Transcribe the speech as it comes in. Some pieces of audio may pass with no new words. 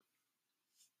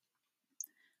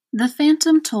The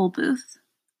Phantom Tollbooth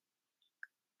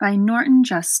by Norton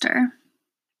Juster.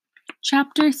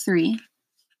 Chapter 3.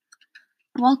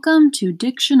 Welcome to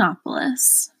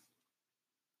Dictionopolis.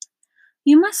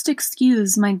 You must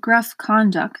excuse my gruff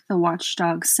conduct, the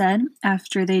watchdog said,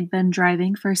 after they'd been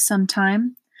driving for some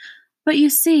time. But you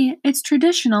see, it's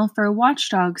traditional for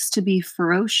watchdogs to be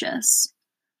ferocious.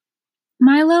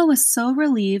 Milo was so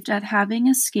relieved at having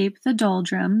escaped the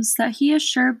doldrums that he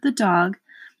assured the dog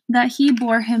that he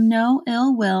bore him no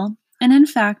ill will, and in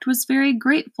fact was very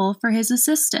grateful for his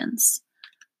assistance.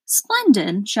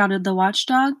 "Splendid!" shouted the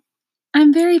watchdog.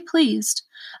 "I'm very pleased.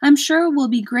 I'm sure we'll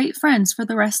be great friends for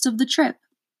the rest of the trip.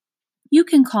 You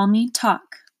can call me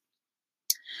Talk."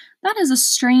 "That is a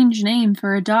strange name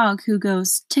for a dog who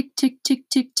goes tick, tick, tick,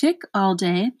 tick, tick all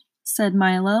day," said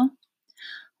Milo.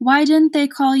 "Why didn't they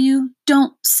call you—"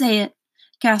 "Don't say it,"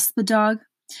 gasped the dog,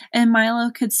 and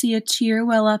Milo could see a tear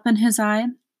well up in his eye.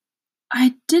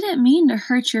 "I didn't mean to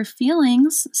hurt your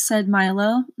feelings," said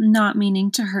Milo, not meaning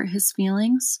to hurt his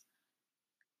feelings.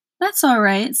 "That's all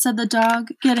right," said the dog,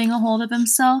 getting a hold of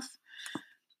himself.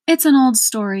 "It's an old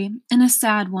story, and a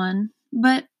sad one,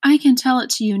 but I can tell it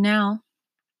to you now.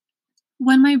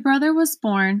 When my brother was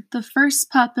born, the first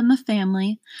pup in the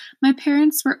family, my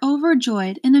parents were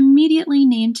overjoyed and immediately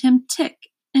named him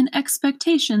Tick, in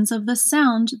expectations of the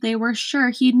sound they were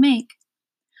sure he'd make.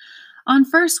 On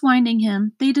first winding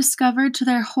him, they discovered to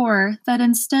their horror that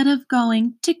instead of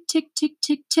going tick, tick, tick,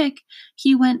 tick, tick,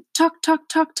 he went tock, tock,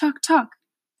 tock, tock, tock.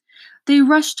 They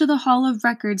rushed to the Hall of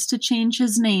Records to change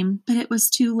his name, but it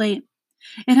was too late.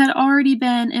 It had already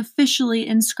been officially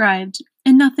inscribed,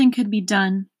 and nothing could be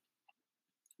done.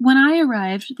 When I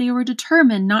arrived, they were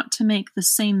determined not to make the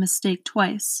same mistake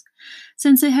twice.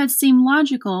 Since it had seemed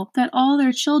logical that all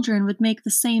their children would make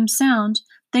the same sound,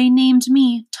 they named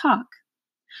me Talk.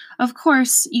 Of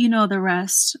course, you know the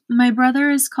rest. My brother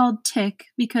is called Tick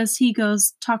because he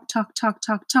goes talk, talk, talk,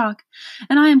 talk, talk,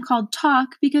 and I am called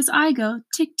Talk because I go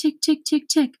tick, tick, tick, tick,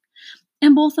 tick,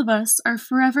 and both of us are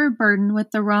forever burdened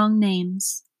with the wrong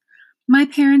names. My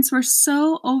parents were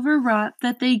so overwrought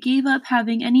that they gave up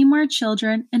having any more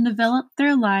children and developed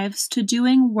their lives to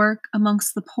doing work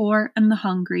amongst the poor and the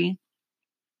hungry."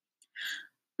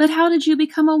 "But how did you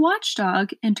become a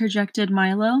watchdog?" interjected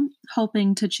Milo,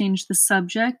 hoping to change the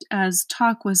subject, as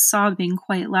Talk was sobbing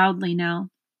quite loudly now.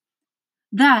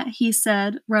 "That," he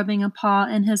said, rubbing a paw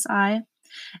in his eye,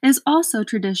 "is also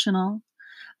traditional.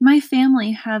 My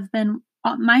family have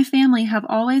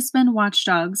always been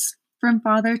watchdogs, from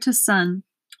father to son,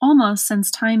 almost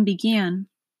since time began.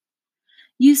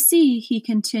 You see," he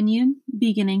continued,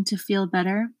 beginning to feel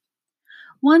better,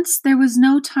 "once there was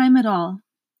no time at all,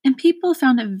 and people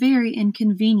found it very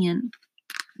inconvenient.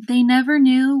 They never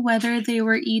knew whether they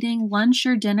were eating lunch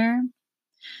or dinner,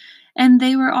 and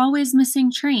they were always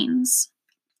missing trains.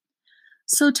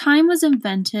 So time was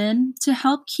invented to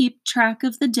help keep track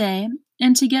of the day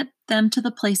and to get them to the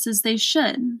places they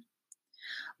should.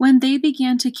 When they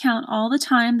began to count all the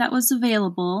time that was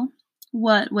available,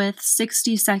 what with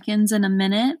 60 seconds in a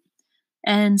minute,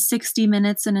 and 60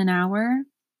 minutes in an hour,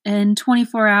 and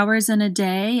 24 hours in a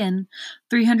day, and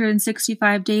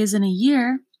 365 days in a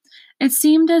year, it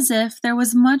seemed as if there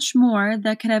was much more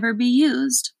that could ever be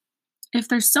used. If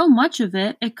there's so much of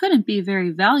it, it couldn't be very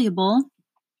valuable,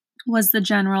 was the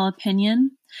general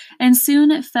opinion, and soon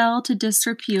it fell to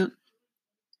disrepute.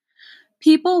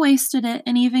 People wasted it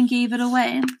and even gave it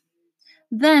away.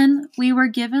 Then we were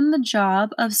given the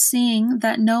job of seeing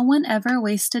that no one ever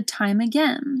wasted time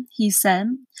again," he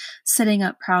said, sitting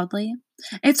up proudly.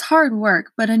 "It's hard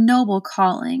work, but a noble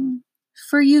calling.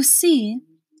 For you see,"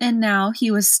 and now he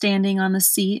was standing on the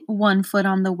seat, one foot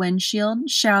on the windshield,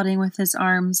 shouting with his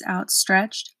arms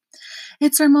outstretched,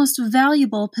 "it's our most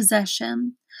valuable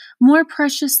possession, more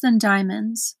precious than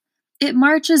diamonds. It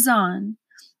marches on.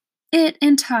 It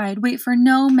and tide wait for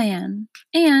no man,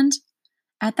 and—"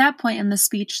 At that point in the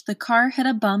speech, the car hit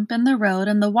a bump in the road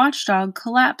and the watchdog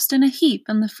collapsed in a heap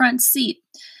in the front seat,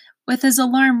 with his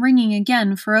alarm ringing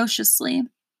again ferociously.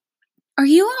 "Are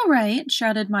you all right?"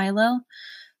 shouted Milo.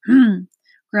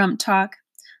 Grumped Talk.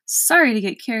 "Sorry to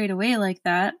get carried away like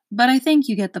that, but I think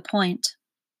you get the point."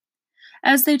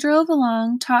 As they drove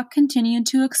along, Talk continued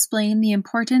to explain the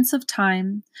importance of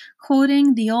time,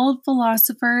 quoting the old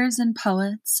philosophers and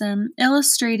poets, and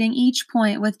illustrating each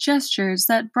point with gestures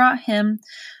that brought him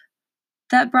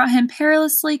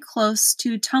perilously close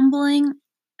to tumbling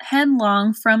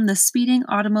headlong from the speeding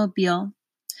automobile.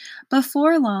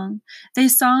 Before long, they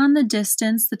saw in the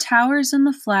distance the towers and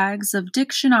the flags of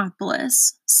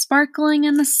Dictionopolis, sparkling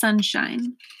in the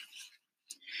sunshine.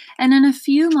 and in a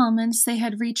few moments they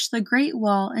had reached the great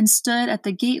wall and stood at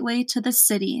the gateway to the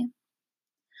city.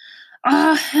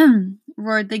 "Ahem!"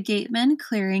 roared the gateman,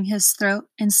 clearing his throat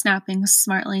and snapping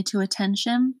smartly to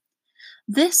attention.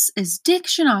 "This is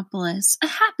Dictionopolis, a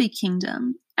happy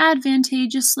kingdom,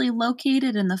 advantageously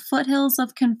located in the foothills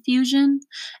of confusion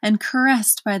and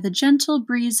caressed by the gentle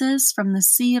breezes from the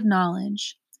sea of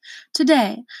knowledge.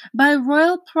 Today, by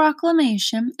royal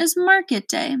proclamation, is market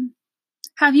day.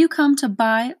 Have you come to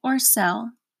buy or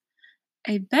sell?"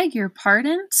 "I beg your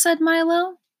pardon," said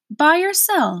Milo. "Buy or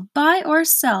sell, buy or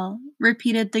sell,"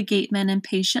 repeated the gateman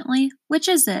impatiently. "Which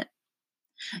is it?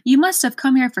 You must have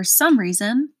come here for some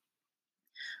reason."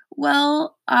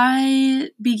 "Well,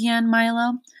 began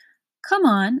Milo. "Come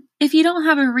on, if you don't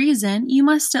have a reason, you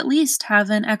must at least have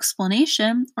an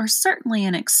explanation, or certainly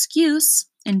an excuse,"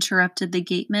 interrupted the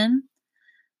gateman.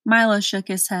 Milo shook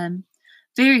his head.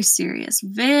 Very serious,"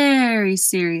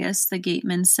 the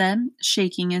gateman said,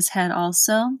 shaking his head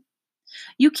also.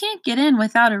 "You can't get in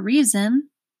without a reason."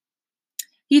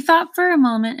 He thought for a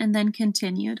moment and then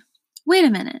continued. "Wait a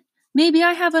minute. Maybe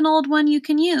I have an old one you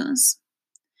can use."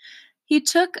 He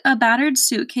took a battered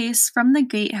suitcase from the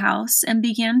gatehouse and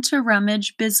began to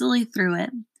rummage busily through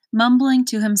it, mumbling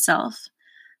to himself.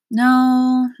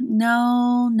 No,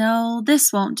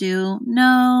 this won't do.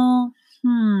 No,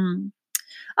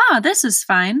 this is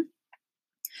fine,"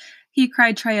 he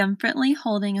cried triumphantly,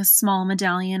 holding a small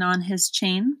medallion on his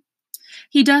chain.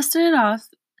 He dusted it off,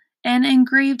 and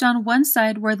engraved on one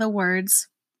side were the words,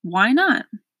 "Why not?"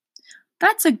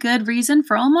 That's a good reason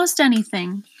for almost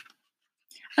anything.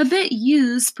 A bit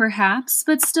used, perhaps,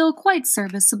 but still quite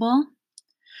serviceable.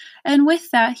 And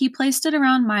with that, he placed it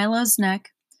around Milo's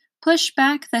neck, pushed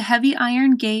back the heavy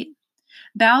iron gate,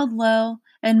 bowed low,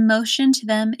 and motioned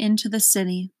them into the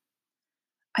city.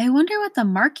 "I wonder what the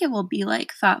market will be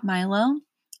like," thought Milo,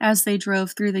 as they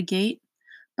drove through the gate.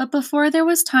 But before there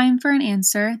was time for an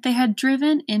answer, they had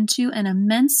driven into an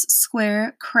immense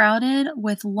square crowded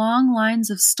with long lines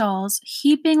of stalls,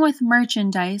 heaping with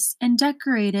merchandise and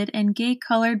decorated in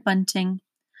gay-colored bunting.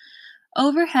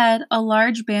 Overhead, a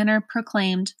large banner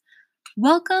proclaimed,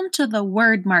 "Welcome to the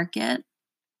Word Market."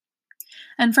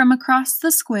 And from across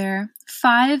the square,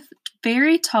 5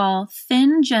 very tall,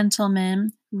 thin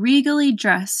gentlemen, regally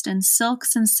dressed in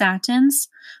silks and satins,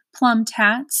 plumed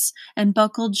hats, and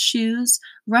buckled shoes,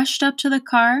 rushed up to the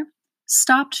car,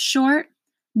 stopped short,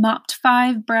 mopped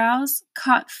 5 brows,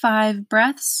 caught 5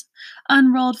 breaths,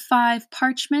 unrolled 5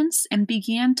 parchments, and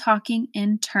began talking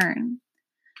in turn.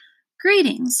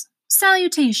 "Greetings,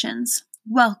 salutations,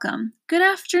 welcome, good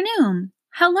afternoon,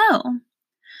 hello."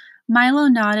 Milo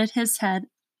nodded his head,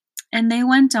 and they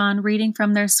went on reading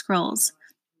from their scrolls.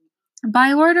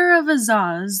 "By order of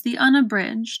Azaz the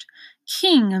Unabridged,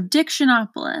 King of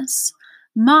Dictionopolis,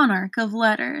 Monarch of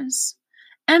Letters,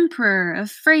 Emperor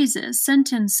of Phrases,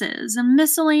 Sentences, and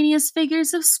Miscellaneous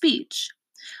Figures of Speech,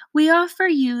 we offer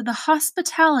you the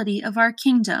hospitality of our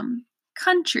kingdom,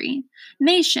 country,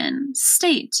 nation,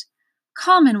 state,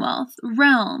 commonwealth,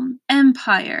 realm,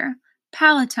 empire,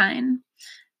 palatine."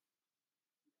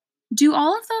 "Do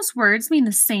all of those words mean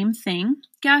the same thing?"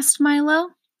 gasped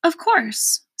Milo. "Of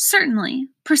course, certainly,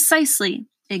 precisely,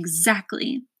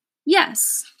 exactly."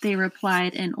 "Yes," they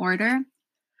replied in order.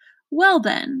 "Well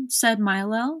then," said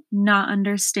Milo, not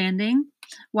understanding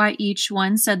why each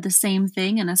one said the same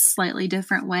thing in a slightly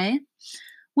different way.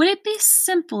 "Would it be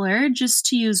simpler just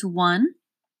to use one?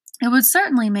 It would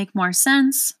certainly make more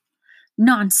sense."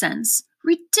 "Nonsense!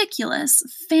 Ridiculous!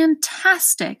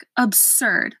 Fantastic!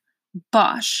 Absurd!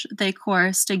 Bosh!" they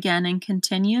chorused again and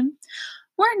continued.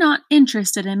 "We're not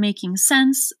interested in making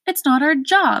sense. It's not our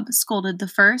job," scolded the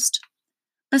first.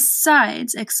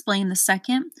 "Besides," explained the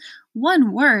second,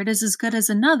 "one word is as good as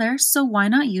another, so why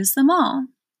not use them all?"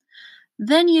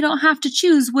 "Then you don't have to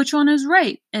choose which one is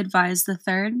right," advised the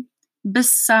third.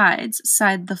 "Besides,"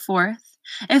 sighed the fourth,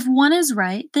 "if one is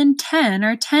right, then 10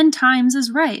 or 10 times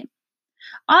is right."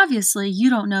 "Obviously, you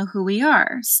don't know who we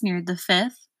are," sneered the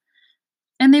fifth.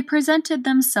 And they presented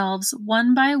themselves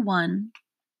one by one.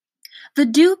 The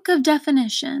Duke of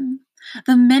Definition,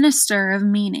 the Minister of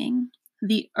Meaning,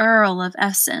 the Earl of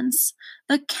Essence,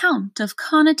 the Count of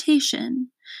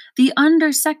Connotation, the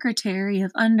Undersecretary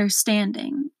of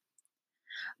Understanding.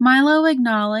 Milo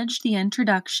acknowledged the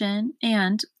introduction,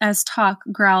 and, as talk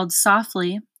growled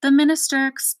softly, the minister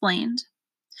explained,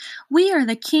 "We are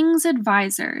the king's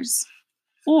advisors,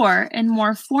 or, in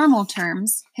more formal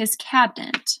terms, his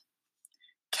cabinet."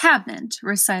 "Cabinet,"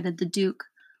 recited the Duke.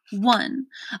 1.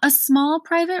 A small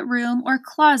private room or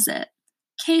closet,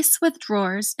 case with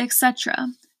drawers, etc.,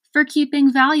 for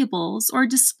keeping valuables or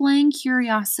displaying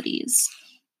curiosities.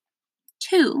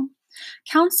 2.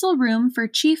 Council room for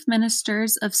chief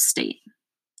ministers of state.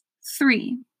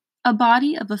 3. A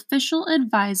body of official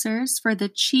advisors for the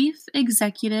chief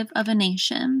executive of a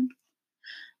nation.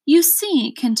 You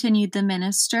see, continued the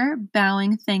minister,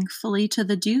 bowing thankfully to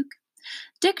the Duke,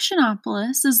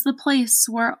 Dictionopolis is the place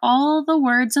where all the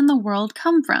words in the world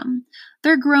come from.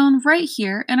 They're grown right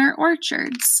here in our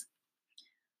orchards.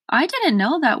 I didn't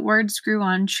know that words grew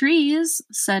on trees,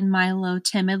 said Milo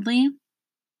timidly.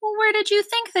 Well, where did you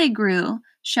think they grew?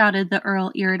 Shouted the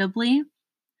Earl irritably.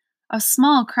 A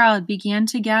small crowd began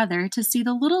to gather to see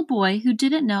the little boy who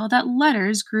didn't know that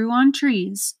letters grew on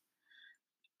trees.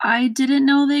 I didn't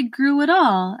know they grew at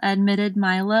all, admitted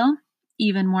Milo,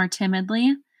 even more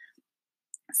timidly.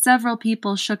 Several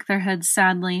people shook their heads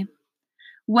sadly.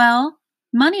 Well,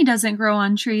 money doesn't grow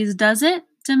on trees, does it?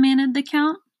 Demanded the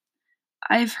Count.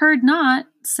 I've heard not,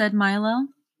 said Milo.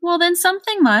 Well, then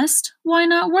something must. Why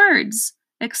not words?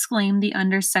 Exclaimed the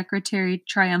Undersecretary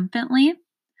triumphantly.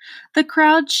 The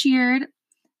crowd cheered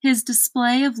his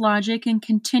display of logic and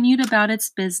continued about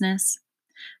its business.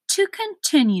 To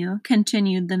continue,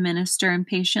 continued the minister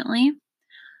impatiently.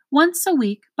 Once a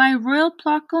week, by royal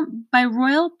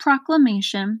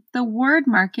proclamation, the word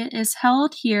market is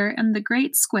held here in the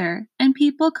great square, and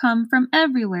people come from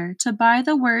everywhere to buy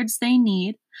the words they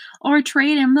need or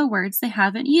trade in the words they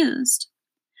haven't used.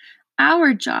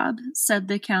 Our job, said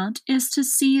the Count, is to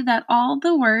see that all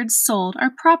the words sold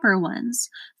are proper ones,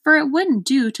 for it wouldn't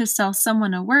do to sell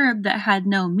someone a word that had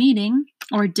no meaning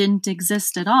or didn't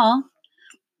exist at all.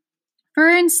 For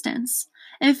instance,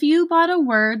 if you bought a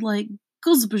word like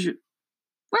guzbaju,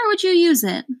 where would you use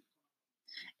it?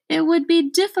 It would be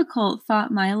difficult,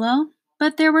 thought Milo,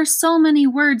 but there were so many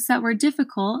words that were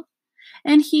difficult,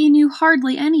 and he knew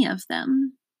hardly any of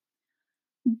them.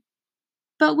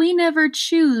 But we never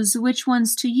choose which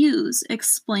ones to use,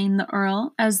 explained the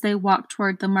Earl as they walked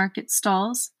toward the market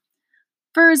stalls.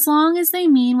 For as long as they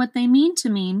mean what they mean to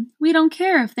mean, we don't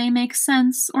care if they make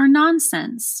sense or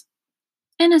nonsense.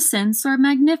 Innocence or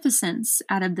magnificence,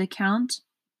 added the Count.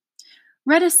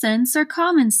 Reticence or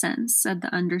common sense, said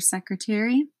the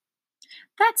Undersecretary.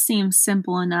 That seems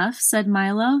simple enough, said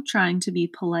Milo, trying to be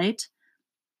polite.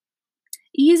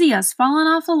 Easy as falling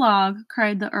off a log,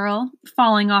 cried the Earl,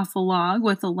 falling off a log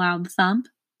with a loud thump.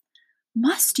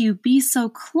 Must you be so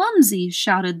clumsy?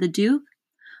 Shouted the Duke.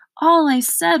 All I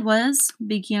said was,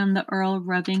 began the Earl,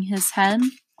 rubbing his head.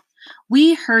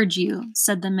 We heard you,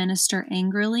 said the minister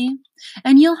angrily,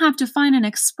 and you'll have to find an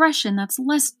expression that's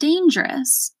less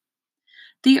dangerous.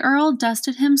 The Earl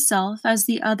dusted himself as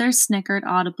the other snickered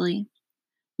audibly.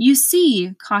 You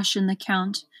see, cautioned the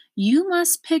Count, you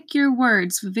must pick your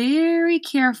words very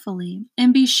carefully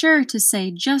and be sure to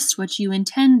say just what you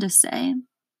intend to say.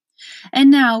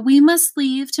 And now we must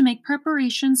leave to make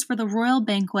preparations for the royal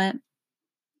banquet.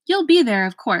 You'll be there,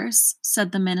 of course,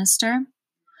 said the minister.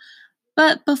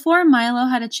 But before Milo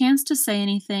had a chance to say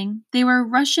anything, they were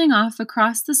rushing off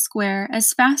across the square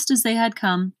as fast as they had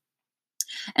come.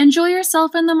 Enjoy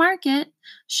yourself in the market,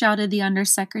 shouted the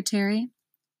Undersecretary.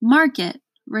 Market,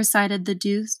 recited the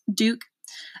Duke,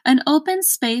 an open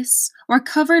space or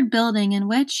covered building in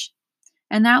which,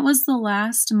 and that was the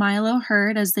last Milo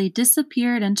heard as they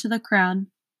disappeared into the crowd.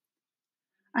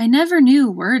 I never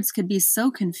knew words could be so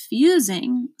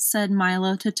confusing, said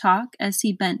Milo to Talk as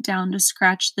he bent down to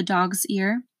scratch the dog's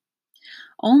ear.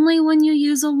 Only when you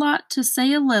use a lot to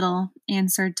say a little,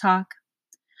 answered Talk.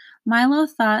 Milo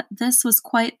thought this was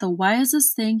quite the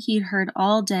wisest thing he'd heard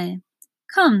all day.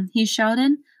 Come, he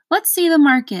shouted, let's see the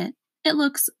market. It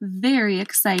looks very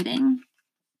exciting.